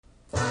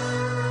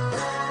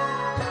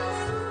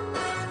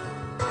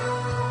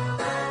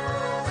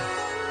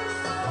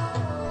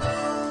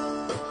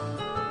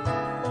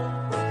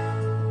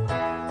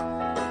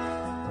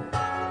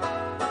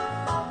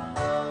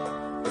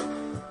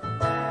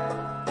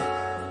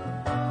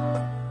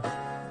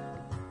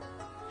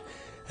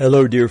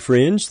Hello, dear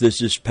friends.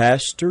 This is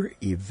Pastor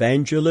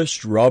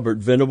Evangelist Robert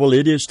Venable.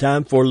 It is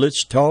time for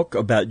Let's Talk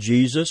About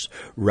Jesus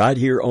right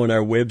here on our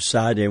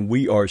website, and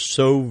we are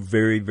so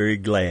very, very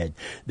glad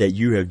that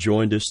you have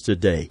joined us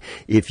today.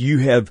 If you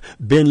have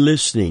been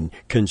listening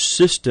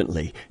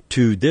consistently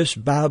to this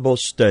Bible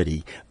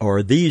study,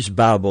 or these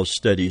Bible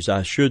studies,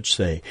 I should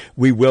say,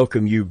 we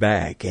welcome you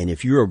back. And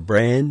if you're a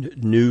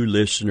brand new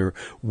listener,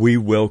 we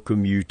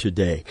welcome you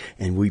today.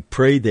 And we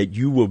pray that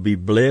you will be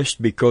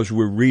blessed because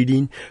we're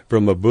reading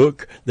from a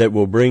book that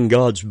will bring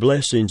God's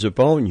blessings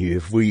upon you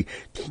if we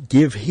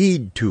give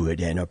heed to it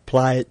and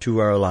apply it to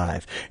our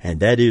life. And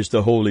that is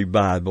the Holy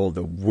Bible,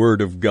 the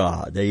Word of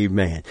God.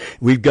 Amen.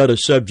 We've got a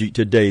subject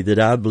today that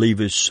I believe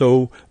is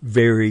so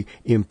very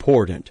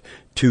important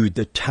to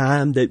the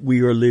time that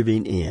we are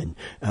living in.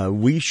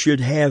 We should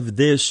have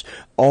this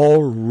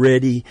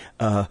already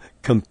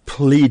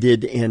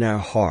completed in our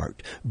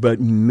heart, but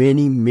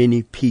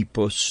many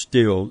people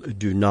still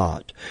do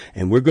not.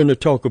 And we're going to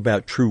talk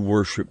about true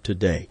worship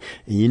today.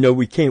 And you know,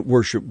 we can't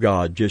worship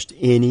God just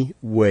any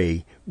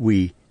way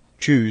we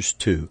choose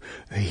to.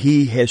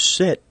 He has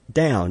set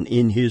down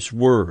in His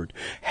Word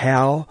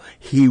how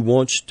He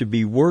wants to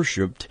be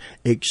worshiped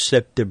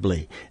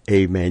acceptably.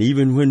 Amen.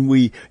 Even when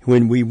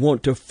we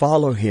want to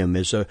follow Him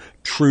as a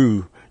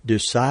true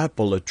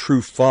disciple, a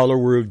true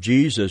follower of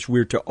Jesus,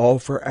 we're to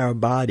offer our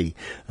body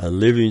a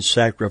living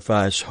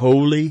sacrifice,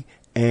 holy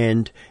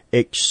and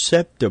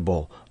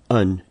acceptable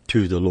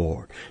unto the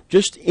Lord.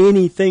 Just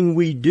anything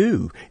we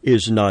do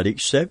is not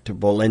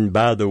acceptable. And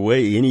by the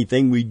way,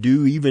 anything we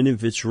do, even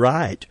if it's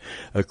right,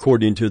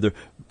 according to the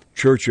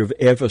Church of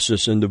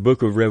Ephesus in the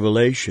book of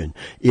Revelation,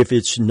 if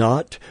it's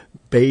not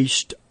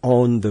based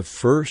on the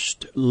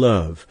first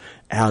love,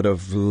 out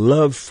of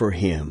love for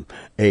Him,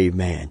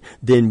 amen,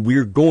 then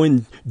we're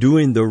doing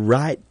the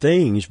right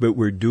things, but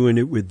we're doing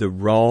it with the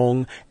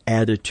wrong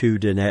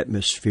attitude and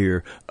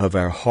atmosphere of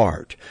our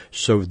heart.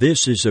 So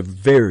this is a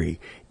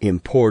very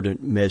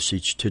important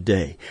message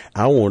today.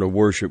 I want to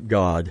worship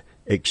God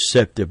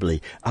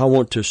acceptably. I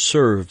want to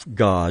serve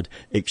God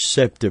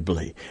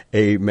acceptably.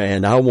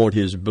 Amen. I want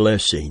His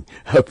blessing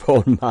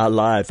upon my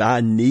life.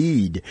 I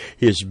need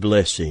His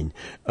blessing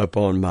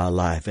upon my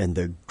life. And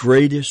the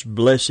greatest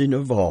blessing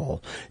of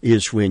all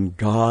is when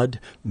God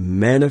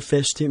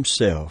manifests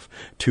Himself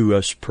to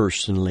us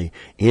personally,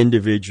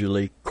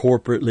 individually,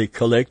 corporately,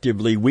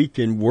 collectively. We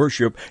can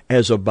worship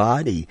as a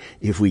body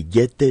if we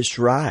get this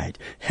right.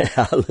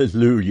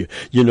 Hallelujah.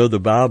 You know, the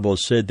Bible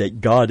said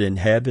that God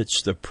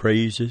inhabits the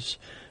praises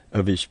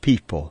of His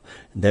people.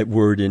 That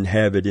word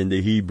inhabit in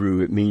the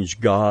Hebrew, it means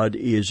God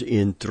is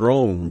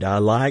enthroned. I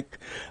like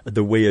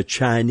the way a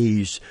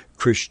Chinese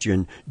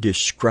Christian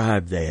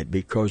described that,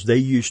 because they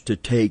used to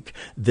take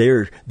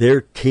their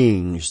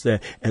kings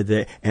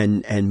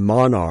and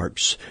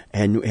monarchs,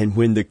 and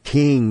when the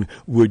king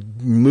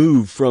would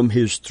move from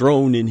his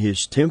throne in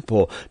his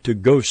temple to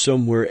go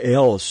somewhere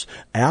else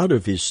out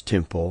of his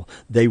temple,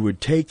 they would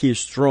take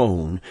his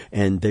throne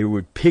and they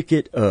would pick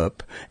it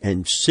up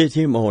and sit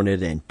him on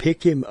it and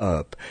pick him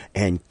up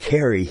and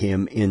carry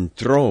him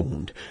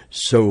enthroned.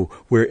 So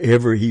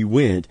wherever he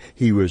went,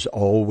 he was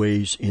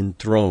always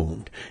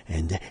enthroned.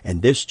 And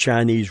this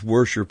Chinese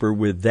worshiper,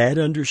 with that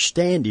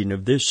understanding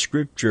of this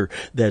scripture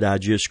that I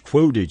just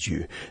quoted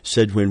you,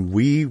 said when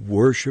we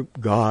worship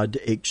God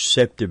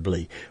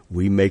acceptably,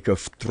 we make a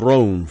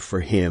throne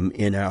for Him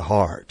in our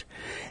heart.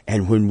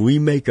 And when we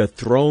make a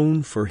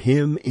throne for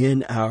Him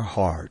in our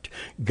heart,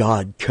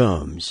 God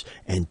comes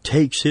and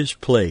takes His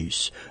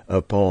place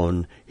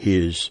upon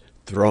His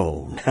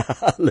throne.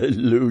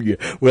 Hallelujah.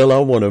 Well, I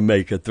want to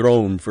make a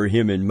throne for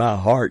Him in my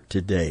heart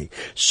today,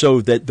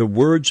 so that the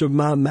words of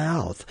my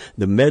mouth,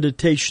 the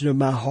meditation of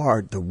my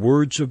heart, the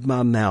words of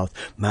my mouth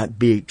might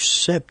be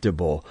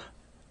acceptable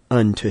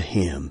unto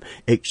Him,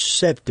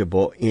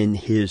 acceptable in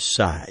His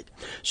sight.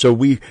 So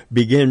we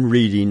begin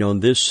reading on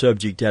this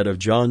subject out of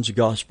John's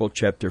Gospel,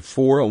 chapter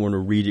 4. I want to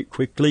read it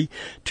quickly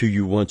to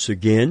you once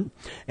again.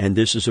 And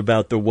this is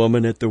about the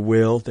woman at the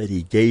well that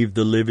He gave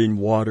the living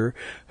water.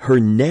 Her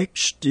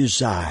next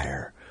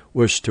desire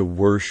was to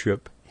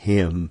worship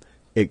Him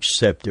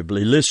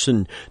acceptably.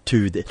 Listen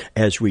to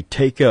as we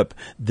take up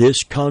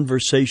this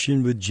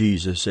conversation with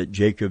Jesus at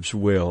Jacob's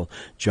well,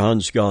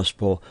 John's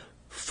Gospel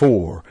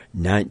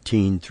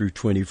 4:19 through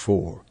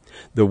 24.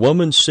 The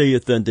woman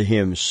saith unto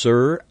Him,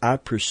 Sir, I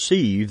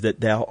perceive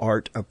that thou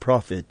art a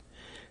prophet.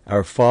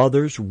 Our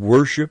fathers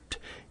worshipped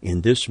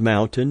in this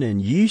mountain, and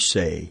ye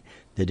say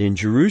that in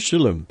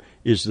Jerusalem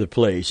is the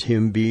place,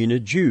 Him being a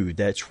Jew.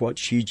 That's what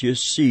she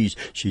just sees.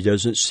 She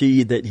doesn't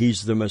see that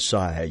He's the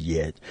Messiah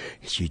yet.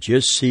 She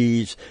just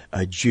sees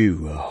a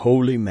Jew, a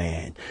holy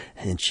man,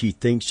 and she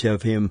thinks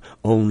of Him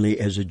only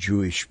as a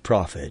Jewish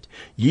prophet.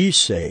 Ye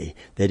say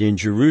that in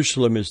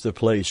Jerusalem is the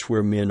place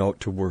where men ought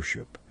to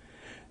worship.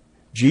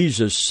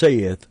 Jesus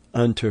saith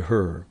unto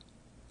her,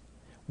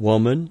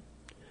 Woman,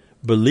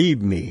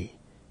 believe me,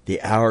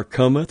 the hour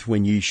cometh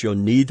when ye shall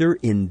neither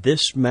in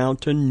this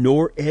mountain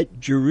nor at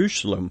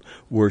Jerusalem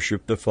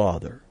worship the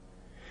Father.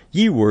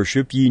 Ye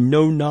worship ye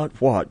know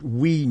not what.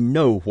 We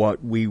know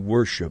what we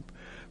worship,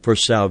 For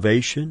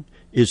salvation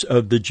is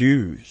of the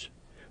Jews.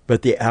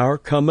 But the hour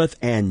cometh,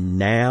 and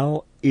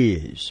now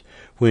is,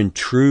 when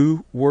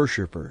true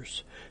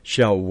worshipers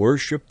shall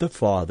worship the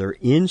Father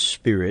in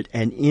spirit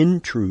and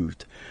in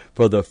truth,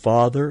 for the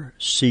Father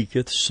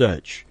seeketh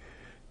such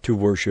to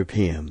worship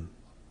him.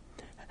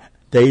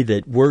 They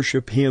that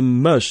worship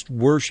him must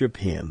worship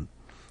him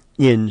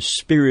in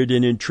spirit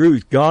and in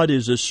truth. God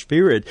is a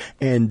spirit,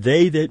 and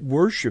they that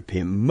worship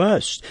him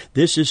must,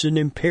 this is an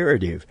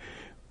imperative,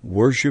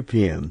 worship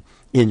him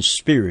in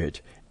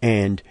spirit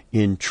and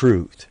in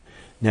truth.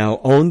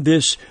 Now, on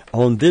this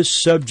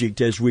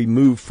subject, as we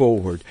move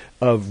forward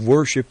of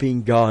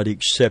worshiping God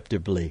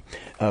acceptably,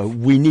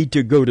 we need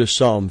to go to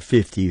Psalm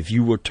 50. If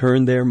you will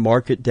turn there,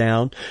 mark it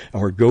down,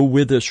 or go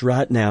with us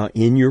right now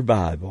in your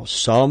Bible,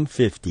 Psalm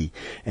 50.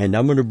 And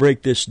I'm going to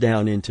break this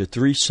down into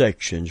 3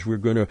 sections. We're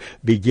going to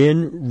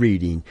begin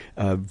reading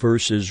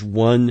verses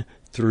 1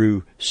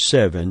 through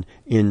 7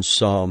 in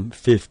Psalm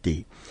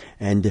 50.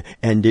 And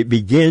it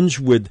begins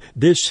with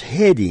this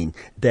heading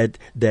that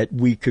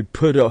we could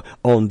put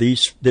on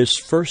this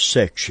first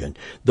section.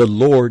 The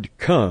Lord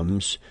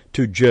comes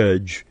to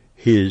judge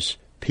his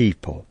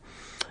people.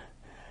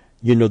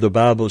 You know, the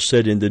Bible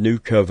said in the New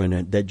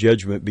Covenant that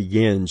judgment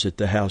begins at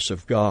the house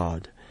of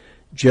God.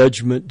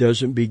 Judgment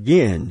doesn't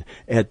begin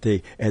at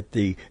the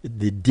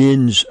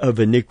dens of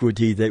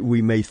iniquity that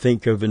we may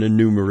think of and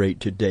enumerate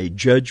today.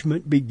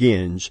 Judgment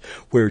begins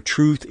where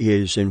truth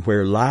is and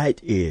where light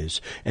is,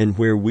 and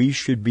where we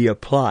should be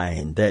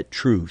applying that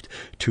truth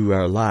to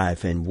our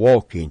life and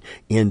walking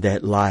in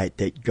that light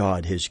that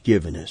God has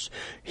given us.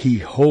 He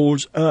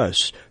holds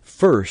us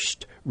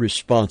first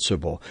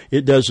responsible.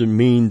 It doesn't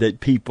mean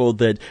that people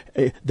that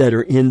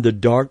are in the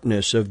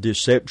darkness of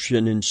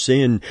deception and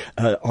sin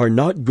are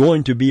not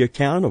going to be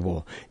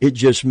accountable. It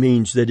just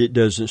means that it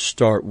doesn't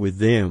start with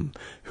them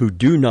who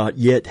do not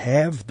yet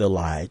have the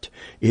light.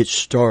 It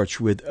starts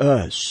with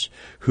us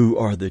who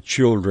are the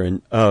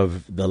children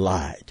of the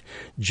light.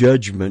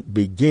 Judgment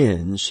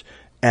begins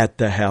at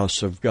the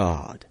house of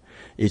God.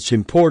 It's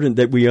important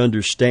that we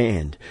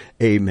understand,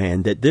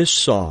 amen, that this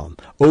psalm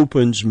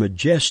opens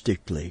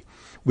majestically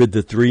with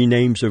the 3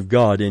 names of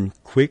God in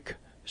quick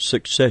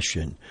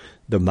succession.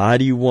 The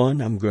Mighty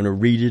One, I'm going to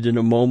read it in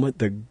a moment,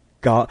 the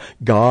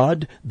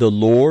God, the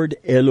Lord,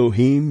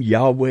 Elohim,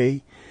 Yahweh.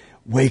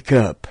 Wake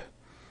up.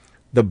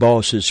 The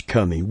boss is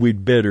coming.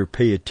 We'd better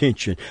pay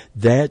attention.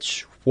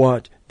 That's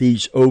what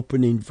these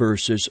opening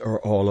verses are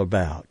all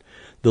about.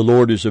 The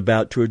Lord is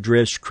about to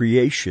address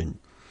creation,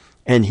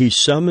 and he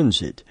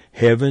summons it,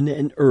 heaven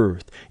and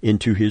earth,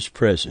 into his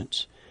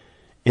presence.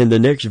 In the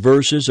next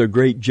verses, a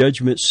great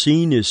judgment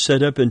scene is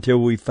set up until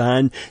we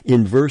find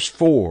in verse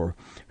 4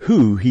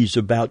 who he's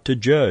about to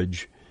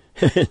judge.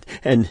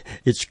 And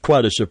it's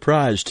quite a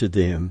surprise to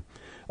them.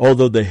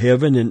 Although the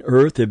heaven and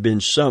earth have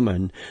been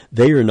summoned,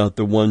 they are not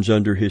the ones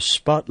under his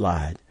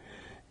spotlight.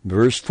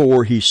 Verse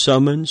 4, he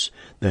summons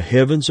the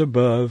heavens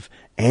above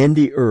and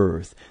the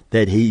earth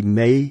that he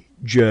may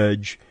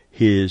judge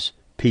his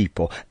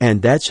people.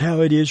 And that's how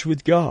it is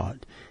with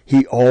God.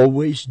 He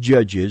always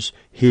judges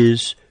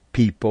his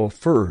people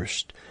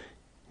first.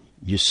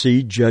 You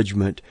see,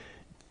 judgment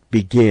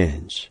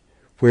begins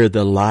where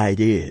the light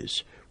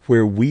is,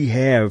 where we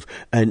have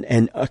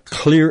a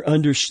clear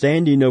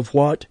understanding of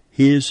what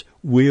his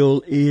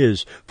will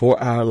is for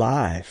our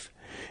life.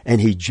 And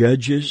he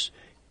judges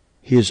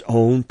his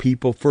own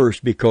people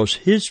first, because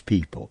his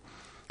people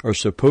are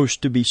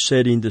supposed to be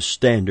setting the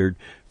standard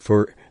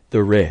for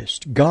the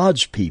rest.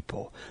 God's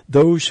people,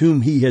 those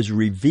whom he has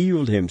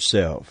revealed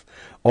himself,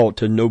 ought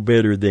to know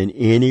better than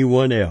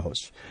anyone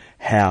else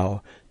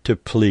how to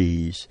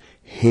please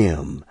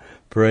him.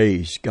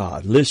 Praise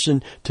God.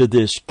 Listen to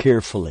this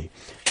carefully.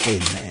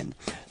 Amen.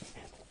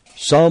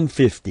 Psalm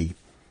 50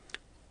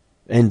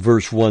 and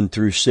verse 1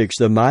 through 6.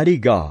 The mighty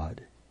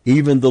God,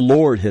 even the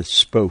Lord, hath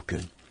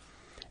spoken,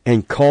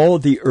 and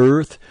called the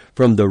earth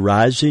from the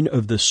rising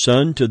of the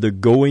sun to the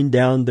going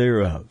down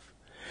thereof.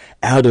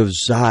 Out of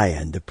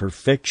Zion, the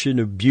perfection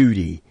of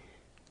beauty,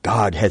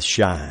 God hath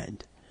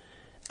shined.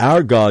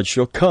 Our God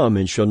shall come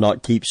and shall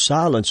not keep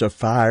silence. A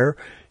fire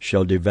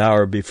shall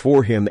devour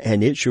before him,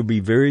 and it shall be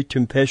very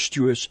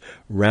tempestuous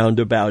round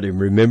about him.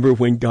 Remember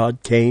when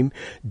God came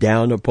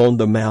down upon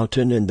the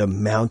mountain, and the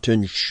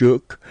mountain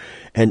shook,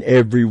 and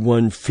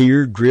everyone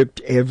fear gripped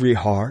every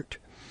heart?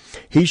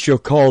 He shall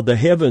call the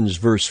heavens,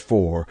 verse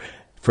 4,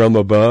 from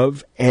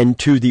above, and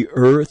to the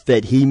earth,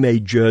 that he may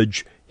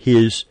judge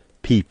his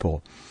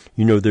people.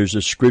 You know, there's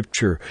a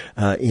scripture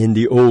in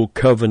the Old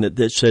Covenant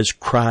that says,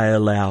 cry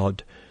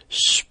aloud,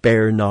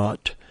 spare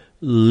not,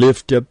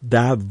 lift up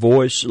thy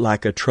voice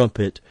like a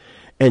trumpet,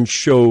 and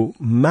show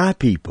my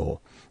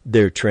people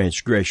their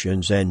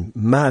transgressions and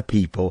my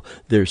people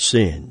their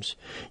sins.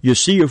 You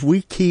see, if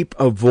we keep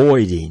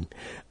avoiding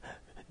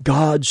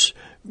God's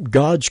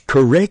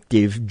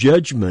corrective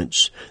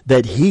judgments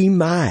that he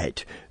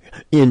might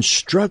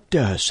instruct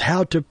us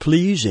how to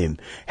please Him,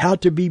 how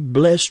to be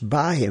blessed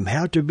by Him,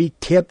 how to be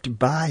kept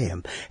by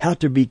Him, how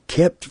to be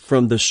kept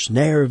from the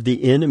snare of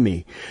the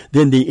enemy,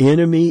 then the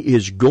enemy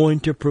is going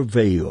to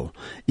prevail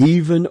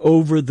even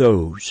over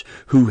those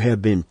who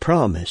have been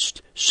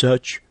promised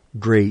such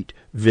great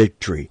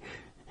victory.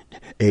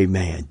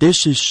 Amen.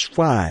 This is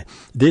why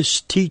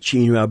this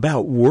teaching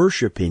about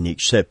worshiping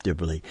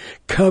acceptably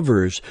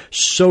covers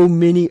so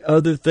many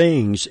other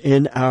things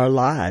in our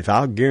life.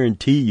 I'll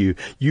guarantee you,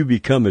 you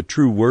become a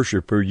true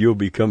worshiper, you'll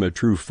become a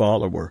true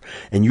follower,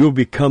 and you'll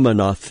become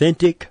an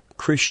authentic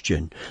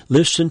Christian.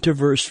 Listen to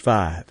verse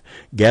 5.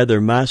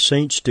 Gather my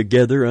saints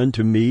together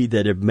unto me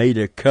that have made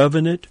a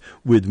covenant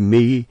with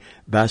me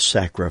by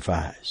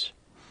sacrifice.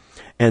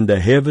 And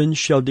the heavens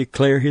shall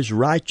declare His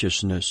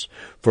righteousness,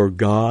 for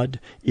God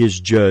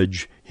is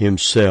judge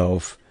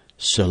Himself.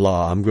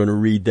 Selah. I'm going to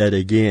read that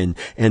again.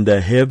 And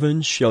the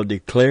heavens shall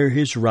declare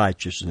His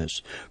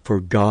righteousness, for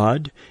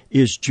God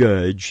is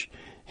judge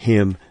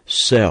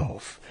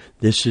Himself.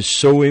 This is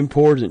so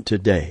important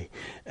today.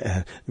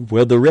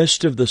 The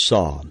rest of the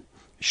psalm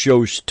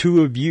shows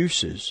two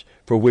abuses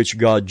for which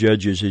God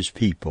judges His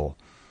people,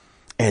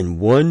 and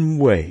one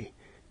way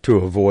to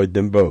avoid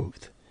them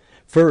both.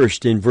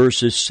 First, in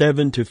verses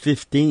 7 to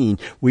 15,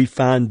 we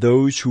find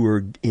those who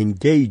are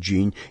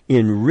engaging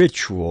in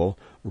ritual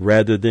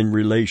rather than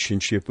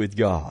relationship with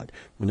God.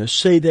 I'm going to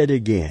say that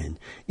again.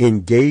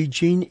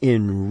 Engaging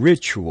in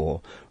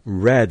ritual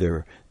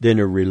rather than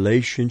a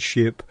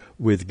relationship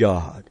with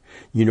God.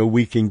 You know,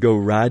 we can go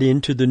right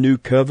into the New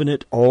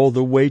Covenant all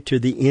the way to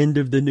the end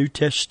of the New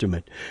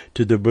Testament,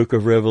 to the book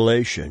of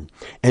Revelation.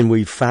 And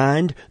we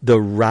find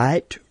the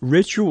right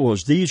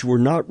rituals. These were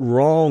not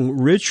wrong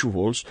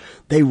rituals.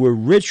 They were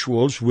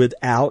rituals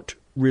without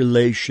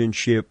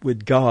relationship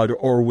with God,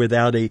 or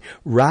without a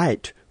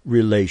right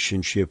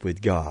relationship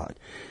with God.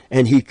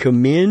 And He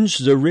commends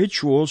the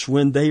rituals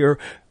when they are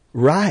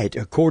right,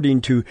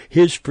 according to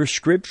His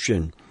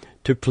prescription,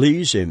 to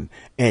please Him,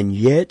 and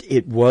yet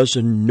it was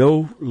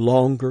no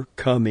longer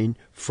coming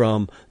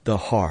from the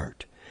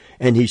heart.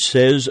 And He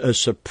says a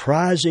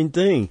surprising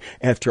thing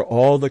after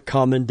all the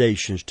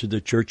commendations to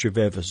the church of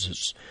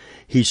Ephesus.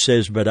 He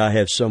says, but I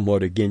have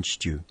somewhat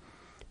against you,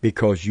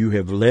 because you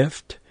have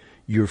left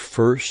your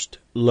first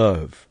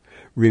love.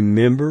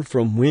 Remember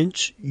from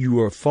whence you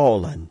are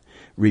fallen.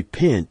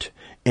 Repent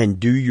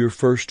and do your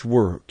first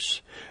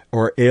works,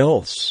 or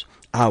else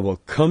I will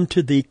come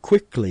to thee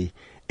quickly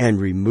and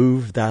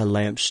remove thy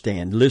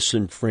lampstand.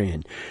 Listen,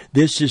 friend,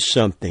 this is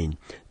something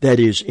that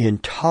is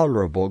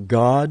intolerable.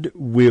 God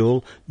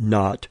will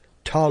not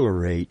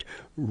tolerate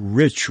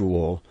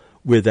ritual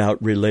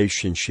without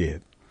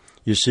relationship.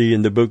 You see,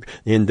 in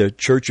the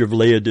church of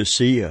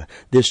Laodicea,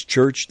 this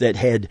church that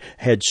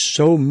had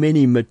so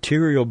many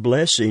material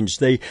blessings,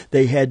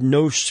 they had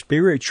no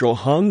spiritual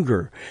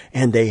hunger,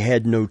 and they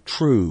had no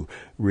true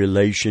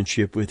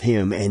relationship with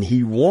Him, and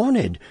He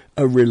wanted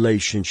a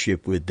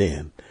relationship with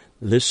them.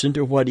 Listen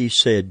to what He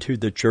said to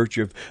the church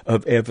of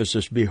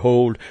Ephesus.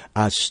 Behold,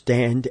 I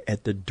stand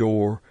at the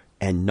door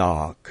and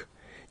knock.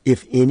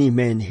 If any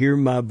man hear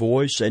my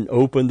voice and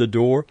open the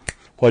door,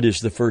 what is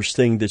the first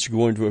thing that's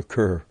going to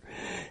occur?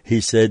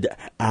 He said,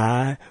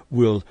 I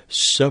will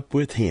sup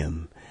with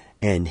him,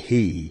 and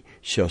he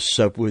shall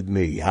sup with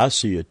me. I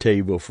see a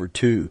table for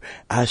two.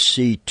 I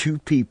see two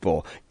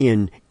people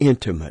in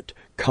intimate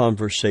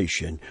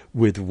conversation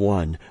with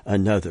one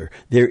another.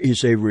 There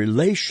is a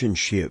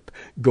relationship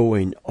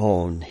going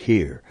on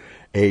here.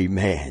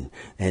 Amen.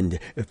 And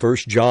 1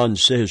 John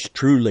says,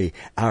 truly,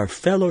 our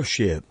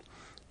fellowship,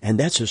 and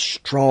that's a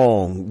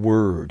strong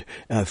word,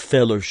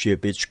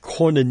 fellowship. It's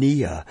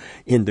koinonia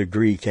in the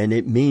Greek, and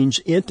it means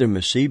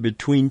intimacy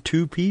between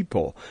two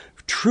people.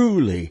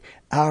 Truly,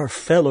 our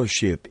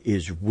fellowship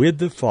is with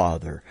the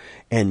Father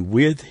and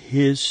with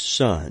His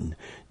Son,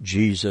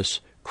 Jesus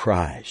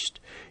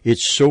Christ.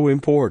 It's so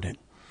important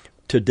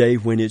today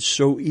when it's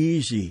so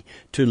easy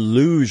to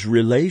lose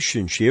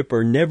relationship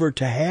or never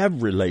to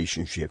have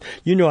relationship.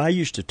 You know, I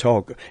used to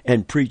talk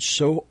and preach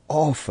so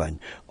often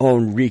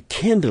on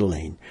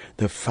rekindling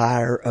the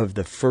fire of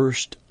the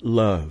first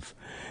love.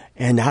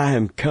 And I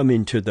am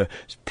coming to the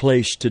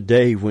place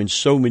today when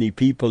so many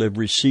people have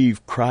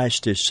received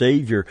Christ as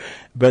Savior,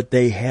 but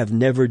they have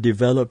never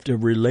developed a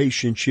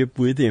relationship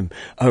with Him.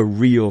 A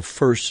real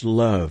first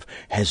love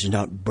has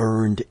not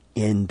burned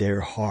in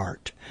their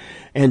heart.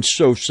 And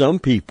so some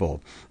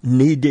people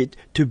need it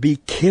to be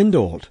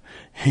kindled.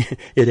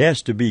 It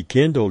has to be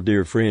kindled,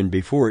 dear friend,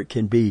 before it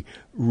can be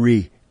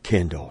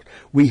rekindled.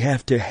 We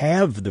have to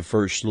have the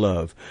first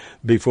love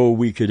before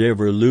we could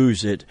ever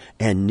lose it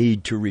and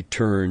need to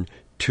return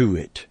to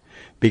it,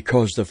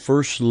 because the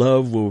first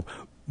love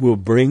will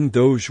bring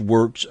those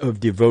works of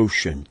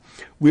devotion.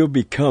 We'll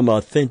become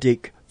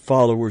authentic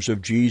followers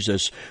of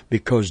Jesus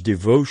because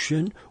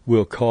devotion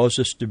will cause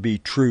us to be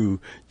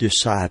true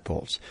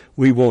disciples.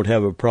 We won't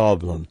have a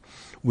problem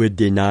with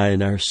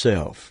denying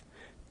ourselves,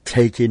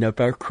 taking up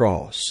our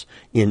cross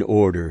in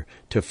order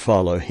to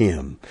follow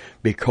Him,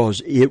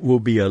 because it will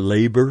be a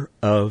labor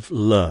of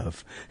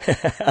love.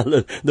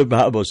 The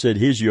Bible said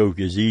His yoke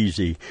is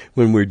easy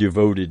when we're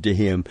devoted to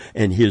Him,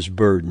 and His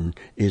burden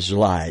is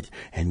light.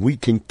 And we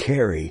can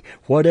carry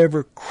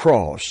whatever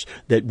cross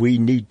that we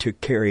need to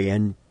carry,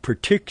 and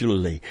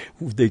particularly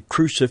the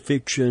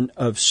crucifixion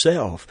of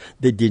self,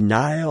 the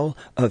denial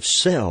of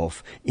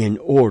self, in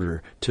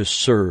order to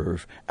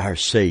serve our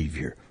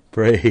Savior.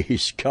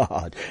 Praise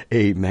God.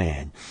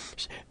 Amen.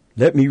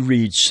 Let me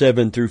read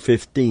 7 through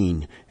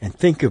 15 and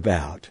think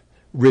about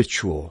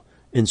ritual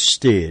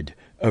instead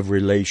of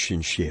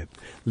relationship.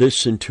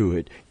 Listen to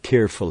it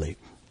carefully.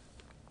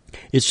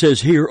 It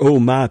says, "Hear, O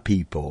my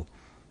people,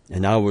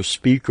 and I will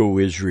speak, O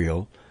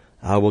Israel.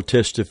 I will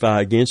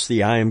testify against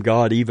thee. I am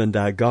God, even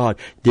thy God."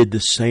 Did the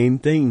same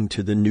thing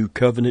to the new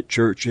covenant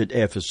church at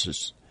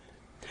Ephesus.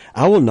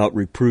 "I will not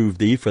reprove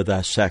thee for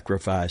thy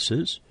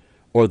sacrifices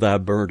or thy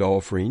burnt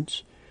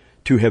offerings,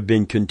 to have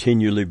been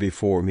continually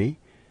before me.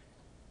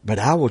 But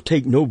I will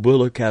take no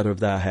bullock out of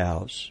thy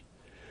house,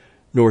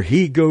 nor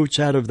he-goats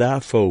out of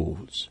thy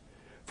folds.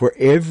 For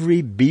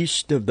every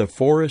beast of the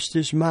forest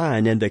is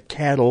mine, and the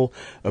cattle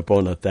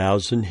upon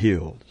 1,000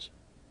 hills.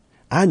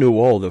 I know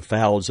all the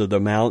fowls of the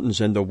mountains,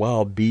 and the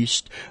wild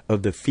beasts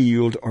of the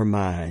field are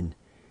mine.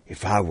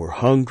 If I were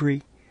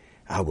hungry,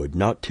 I would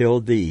not tell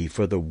thee,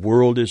 for the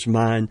world is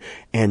mine,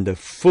 and the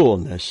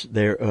fullness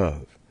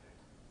thereof.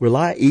 Will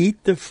I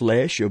eat the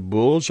flesh of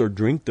bulls, or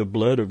drink the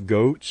blood of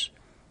goats?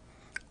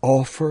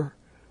 Offer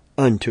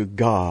unto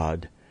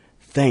God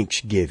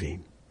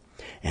thanksgiving,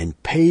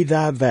 and pay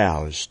thy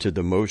vows to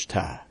the Most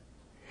High,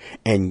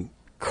 and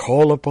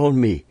call upon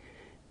me."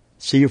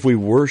 See if we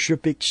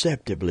worship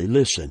acceptably.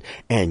 Listen.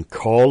 "And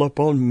call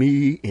upon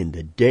me in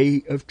the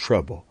day of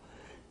trouble,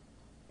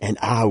 and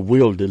I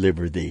will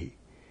deliver thee,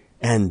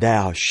 and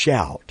thou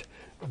shalt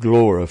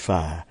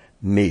glorify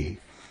me."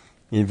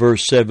 In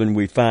verse 7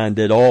 we find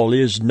that all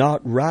is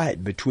not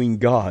right between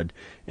God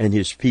and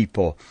His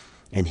people,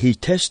 and He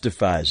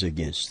testifies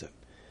against them.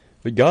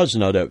 But God's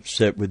not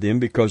upset with them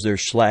because they're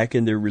slack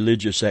in their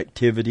religious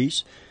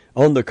activities.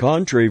 On the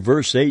contrary,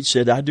 verse 8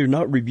 said, "I do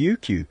not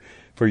rebuke you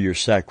for your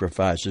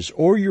sacrifices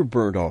or your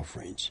burnt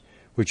offerings,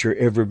 which are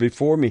ever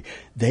before me."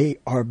 They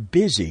are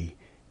busy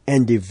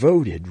and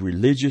devoted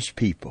religious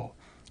people,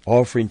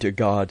 offering to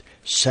God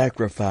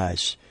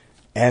sacrifice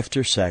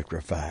after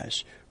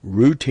sacrifice,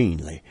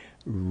 routinely,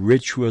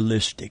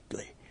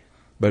 ritualistically.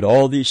 But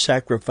all these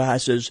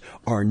sacrifices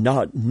are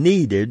not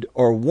needed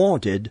or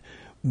wanted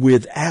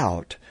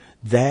without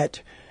that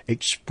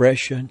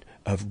expression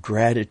of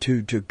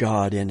gratitude to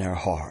God in our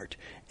heart,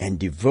 and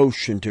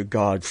devotion to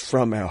God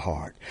from our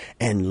heart,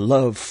 and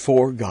love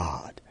for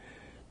God.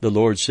 The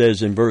Lord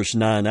says in verse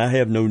 9, "I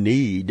have no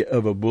need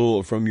of a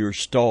bull from your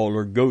stall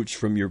or goats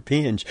from your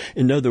pens."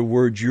 In other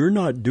words, you're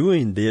not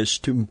doing this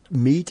to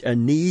meet a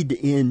need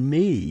in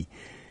me.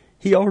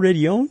 He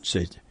already owns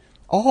it.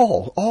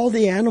 All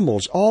the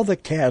animals, all the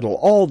cattle,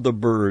 all the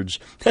birds,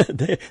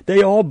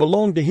 they all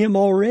belong to Him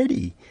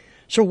already.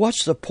 So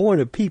what's the point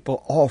of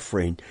people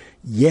offering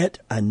yet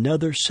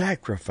another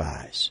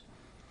sacrifice?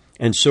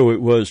 And so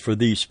it was for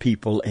these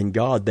people and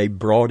God. They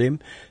brought Him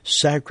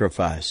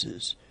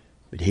sacrifices,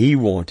 but He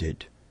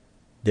wanted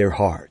their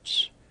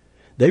hearts.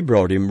 They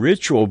brought Him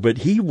ritual, but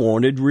He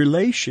wanted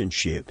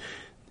relationship.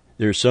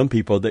 There are some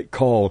people that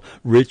call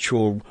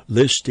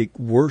ritualistic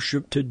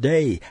worship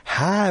today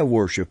high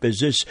worship,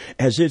 as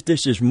if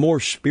this is more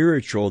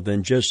spiritual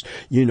than just,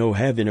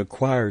 having a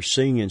choir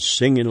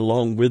singing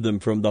along with them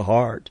from the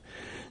heart.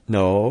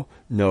 No,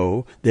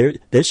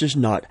 this is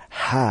not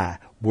high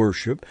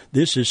worship.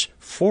 This is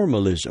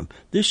formalism.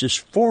 This is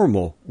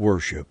formal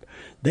worship.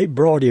 They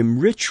brought Him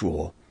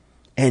ritual,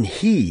 and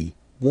He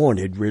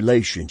wanted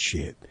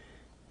relationship.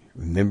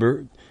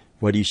 Remember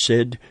what He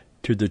said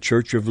to the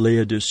church of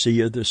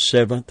Laodicea, the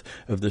seventh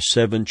of the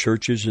 7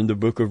 churches in the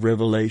book of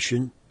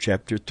Revelation,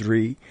 chapter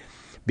 3.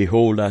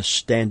 "Behold, I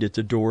stand at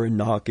the door and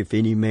knock. If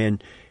any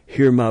man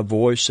hear my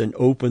voice and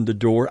open the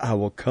door, I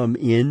will come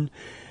in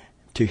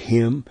to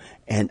him,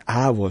 and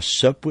I will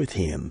sup with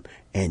him,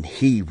 and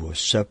he will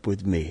sup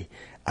with me."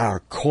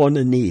 Our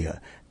koinonia,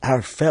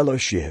 our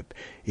fellowship,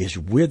 is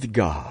with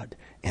God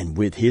and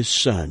with His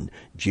Son,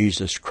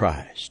 Jesus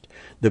Christ.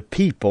 The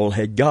people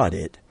had got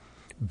it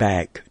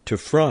back to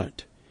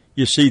front.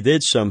 You see,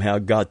 they'd somehow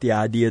got the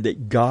idea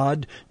that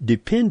God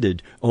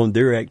depended on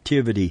their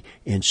activity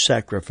in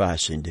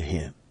sacrificing to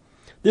Him.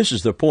 This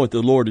is the point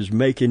the Lord is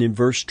making in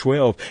verse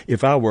 12.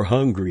 "If I were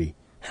hungry,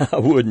 I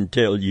wouldn't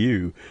tell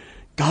you."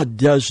 God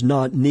does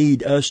not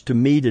need us to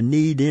meet a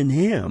need in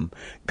Him.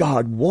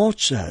 God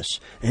wants us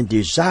and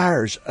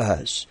desires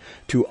us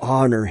to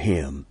honor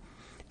Him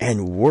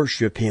and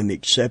worship Him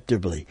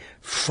acceptably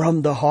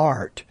from the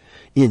heart,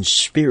 in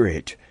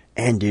spirit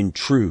and in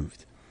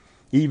truth.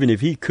 Even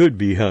if He could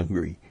be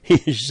hungry,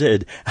 He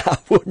said, "I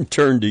wouldn't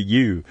turn to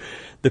you."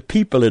 The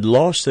people had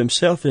lost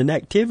themselves in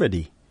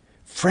activity,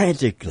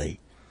 frantically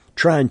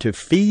trying to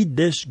feed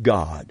this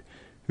God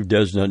who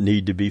does not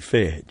need to be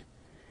fed,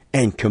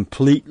 and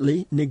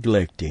completely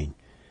neglecting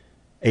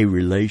a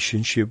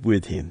relationship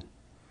with Him.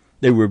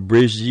 They were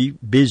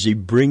busy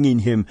bringing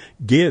Him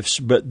gifts,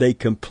 but they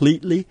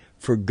completely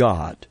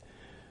forgot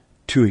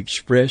to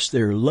express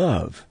their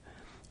love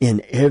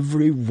in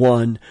every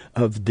one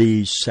of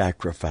these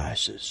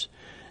sacrifices.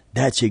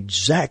 That's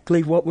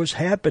exactly what was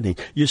happening.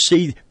 You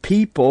see,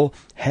 people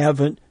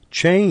haven't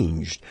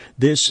changed.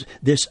 This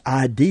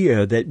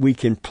idea that we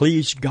can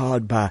please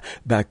God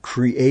by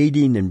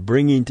creating and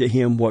bringing to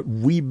Him what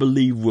we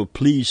believe will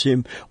please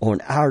Him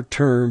on our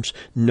terms.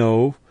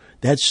 No,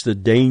 that's the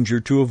danger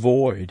to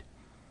avoid.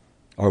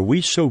 Are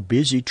we so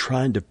busy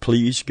trying to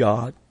please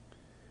God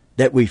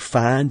that we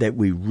find that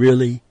we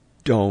really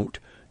don't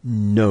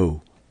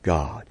know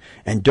God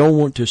and don't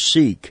want to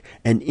seek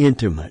an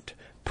intimate,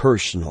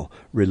 personal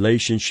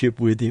relationship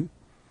with Him?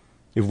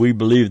 If we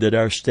believe that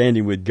our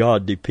standing with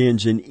God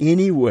depends in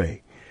any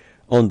way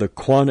on the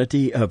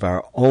quantity of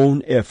our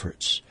own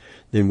efforts,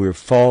 then we're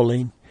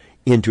falling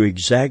into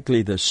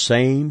exactly the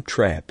same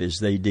trap as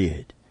they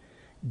did.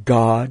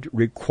 God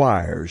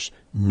requires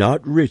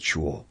not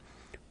ritual,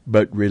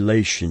 but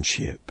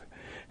relationship.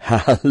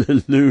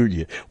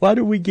 Hallelujah. Why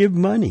do we give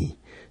money?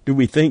 Do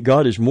we think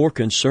God is more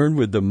concerned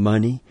with the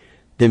money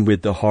than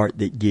with the heart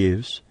that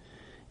gives?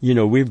 You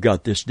know, we've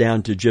got this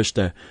down to just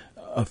a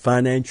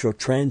financial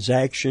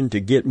transaction to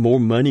get more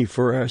money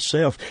for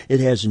ourselves. It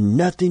has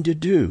nothing to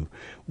do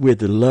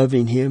with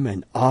loving Him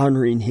and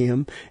honoring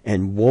Him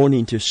and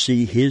wanting to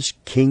see His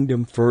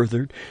kingdom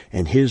furthered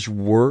and His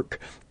work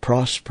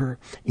prosper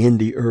in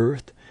the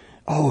earth.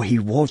 Oh, He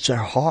wants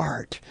our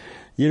heart.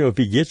 You know, if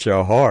He gets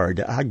our heart,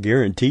 I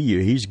guarantee you,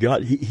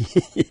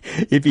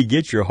 if He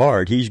gets your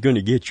heart, He's going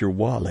to get your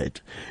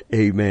wallet.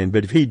 Amen.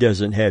 But if He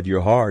doesn't have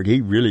your heart,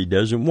 He really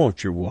doesn't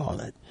want your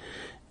wallet.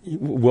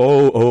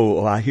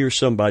 Whoa, I hear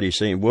somebody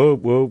saying, whoa,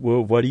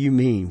 what do you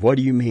mean? What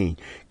do you mean?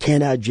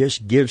 Can't I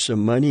just give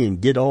some money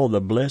and get all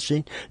the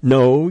blessing?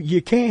 No,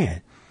 you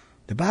can't.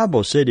 The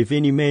Bible said, if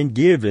any man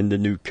give in the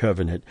new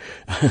covenant,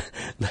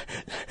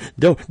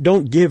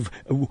 don't give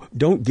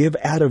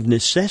out of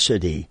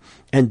necessity,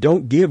 and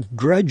don't give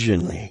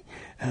grudgingly.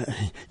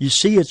 You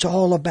see, it's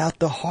all about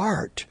the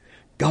heart.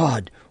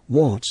 God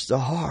wants the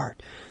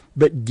heart.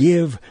 But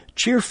give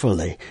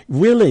cheerfully,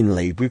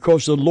 willingly,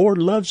 because the Lord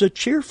loves a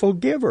cheerful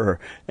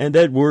giver. And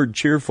that word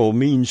cheerful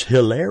means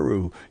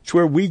hilaru. It's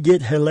where we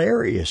get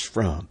hilarious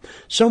from.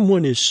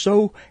 Someone is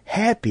so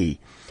happy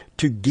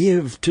to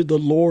give to the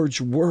Lord's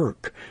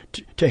work,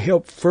 to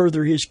help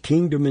further His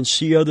kingdom and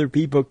see other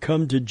people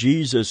come to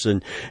Jesus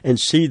and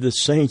see the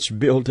saints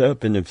built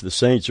up. And if the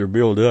saints are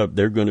built up,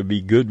 they're going to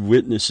be good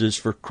witnesses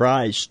for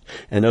Christ,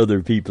 and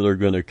other people are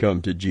going to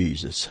come to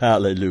Jesus.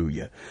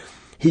 Hallelujah.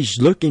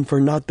 He's looking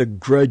for not the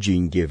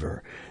grudging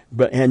giver,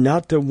 and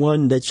not the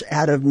one that's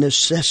out of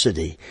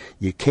necessity.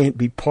 You can't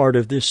be part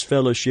of this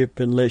fellowship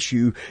unless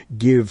you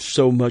give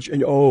so much.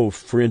 And oh,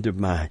 friend of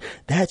mine,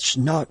 that's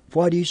not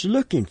what He's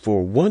looking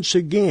for. Once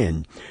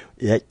again,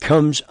 that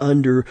comes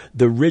under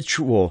the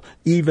ritual,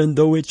 even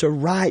though it's a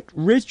right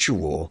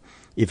ritual.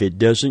 If it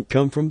doesn't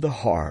come from the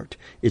heart,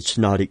 it's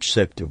not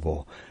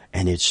acceptable.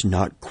 And it's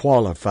not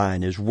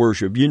qualifying as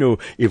worship. You know,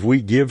 if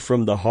we give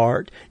from the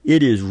heart,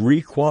 it is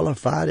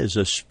requalified as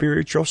a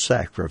spiritual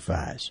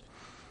sacrifice,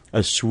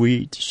 a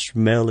sweet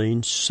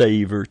smelling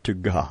savor to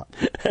God.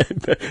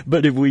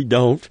 But if we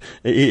don't,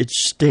 it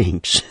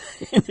stinks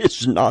in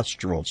His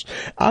nostrils.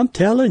 I'm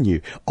telling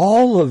you,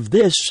 all of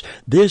this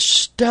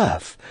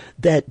stuff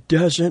that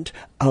doesn't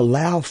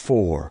allow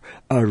for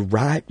a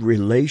right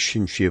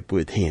relationship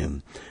with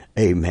Him,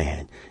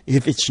 amen.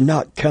 If it's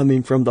not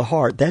coming from the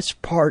heart, that's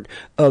part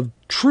of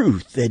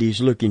truth that He's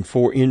looking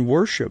for in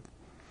worship.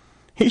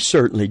 He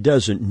certainly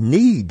doesn't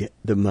need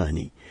the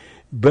money,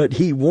 but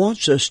He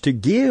wants us to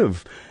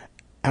give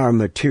our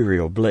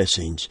material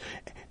blessings,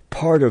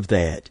 part of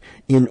that,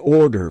 in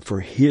order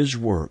for His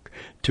work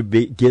to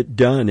get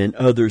done and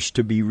others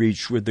to be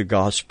reached with the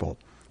gospel.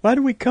 Why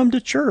do we come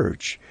to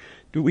church?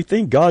 Do we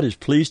think God is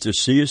pleased to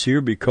see us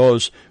here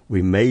because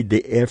we made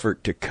the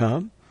effort to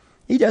come?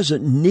 He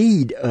doesn't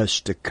need us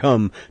to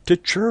come to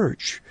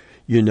church,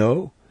 you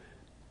know.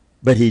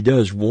 But He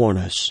does want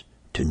us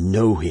to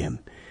know Him.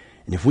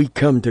 And if we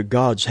come to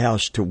God's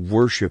house to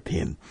worship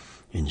Him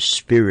in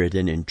spirit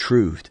and in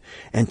truth,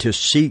 and to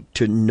seek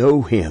to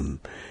know Him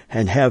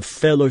and have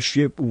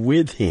fellowship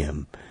with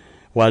Him,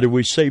 why do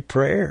we say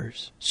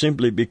prayers?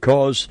 Simply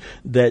because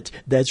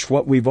that's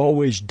what we've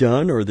always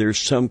done, or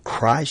there's some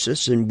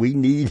crisis and we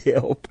need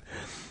help?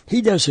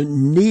 He doesn't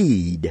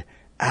need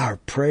our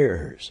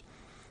prayers.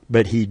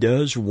 But He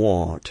does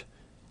want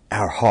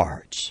our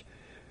hearts.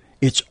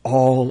 It's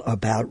all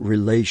about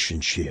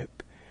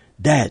relationship.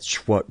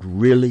 That's what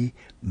really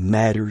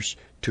matters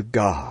to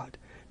God,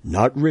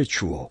 not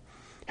ritual.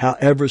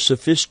 However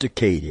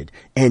sophisticated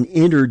and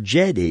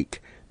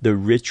energetic the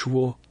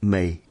ritual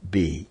may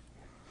be.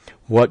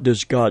 What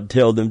does God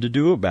tell them to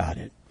do about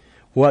it?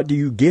 What do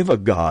you give a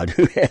God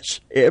who has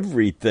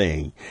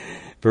everything?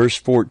 Verse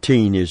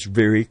 14 is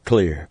very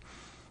clear.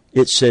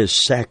 It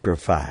says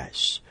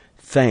sacrifice,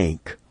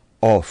 thank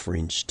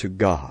offerings to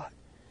God.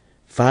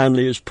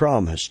 finally, as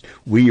promised,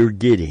 we are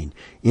getting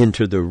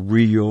into the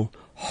real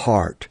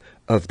heart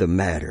of the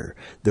matter.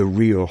 The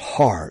real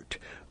heart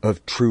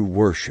of true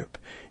worship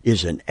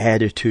is an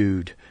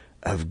attitude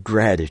of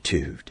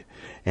gratitude.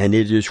 And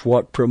it is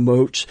what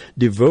promotes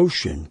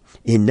devotion,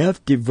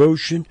 enough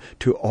devotion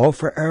to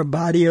offer our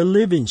body a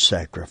living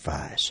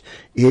sacrifice.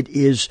 It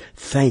is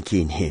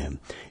thanking Him.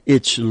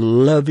 It's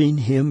loving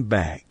Him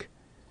back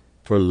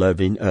for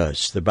loving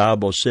us. The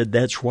Bible said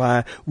that's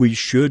why we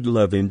should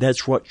love Him.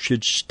 That's what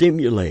should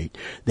stimulate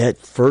that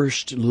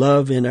first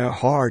love in our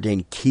heart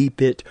and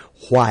keep it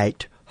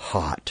white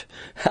hot.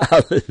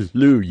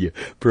 Hallelujah.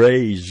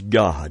 Praise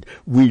God.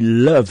 We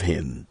love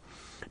Him.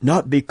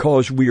 Not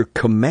because we are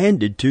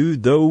commanded to,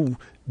 though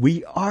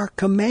we are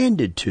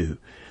commanded to.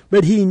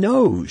 But He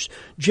knows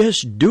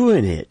just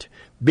doing it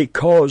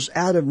because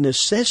out of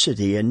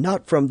necessity and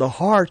not from the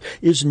heart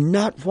is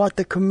not what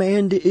the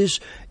command is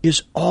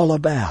all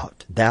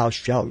about. Thou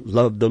shalt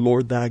love the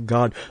Lord thy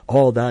God,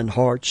 all thine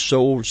heart,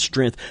 soul,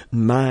 strength,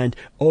 mind.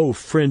 Oh,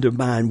 friend of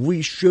mine,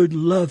 we should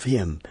love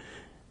Him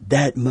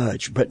that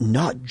much, but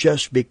not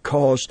just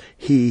because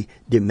He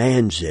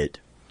demands it,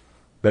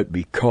 but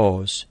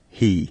because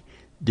He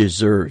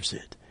deserves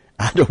it.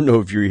 I don't know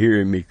if you're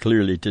hearing me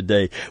clearly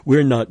today.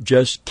 We're not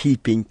just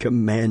keeping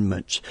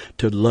commandments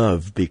to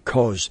love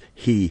because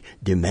He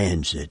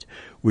demands it.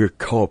 We're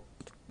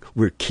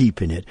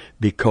keeping it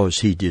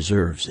because He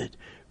deserves it.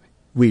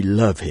 We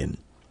love Him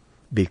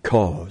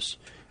because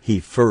He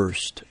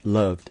first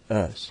loved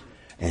us.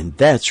 And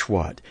that's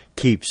what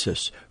keeps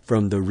us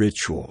from the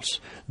rituals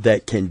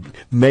that can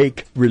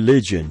make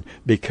religion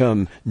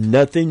become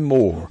nothing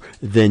more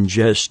than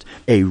just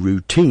a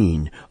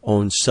routine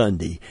on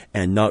Sunday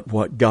and not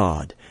what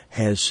God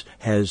has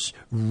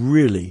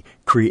really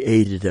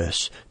created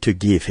us to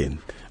give Him.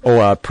 Oh,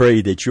 I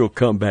pray that you'll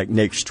come back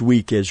next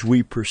week as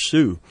we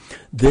pursue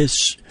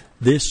this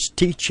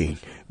teaching,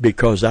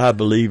 because I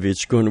believe we're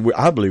going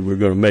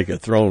to make a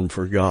throne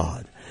for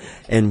God.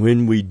 And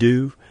when we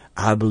do,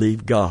 I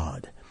believe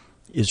God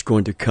is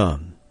going to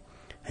come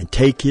and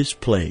take His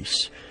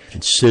place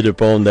and sit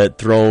upon that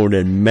throne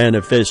and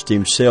manifest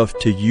Himself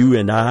to you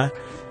and I,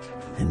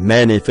 and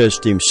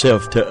manifest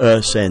Himself to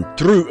us, and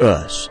through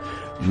us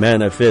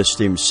manifest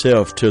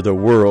Himself to the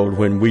world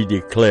when we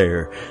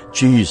declare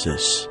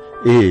Jesus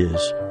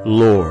is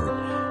Lord.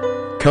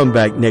 Come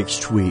back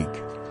next week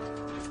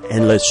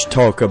and let's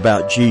talk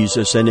about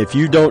Jesus. And if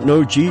you don't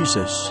know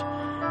Jesus,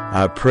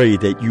 I pray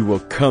that you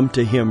will come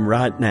to Him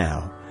right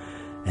now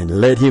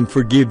and let Him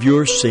forgive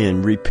your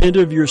sin. Repent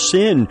of your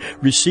sin.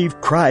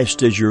 Receive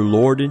Christ as your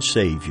Lord and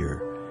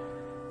Savior.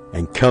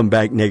 And come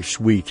back next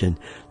week and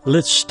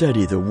let's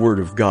study the Word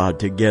of God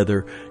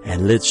together,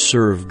 and let's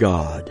serve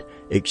God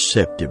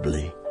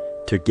acceptably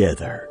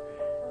together.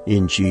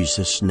 In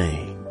Jesus'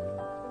 name.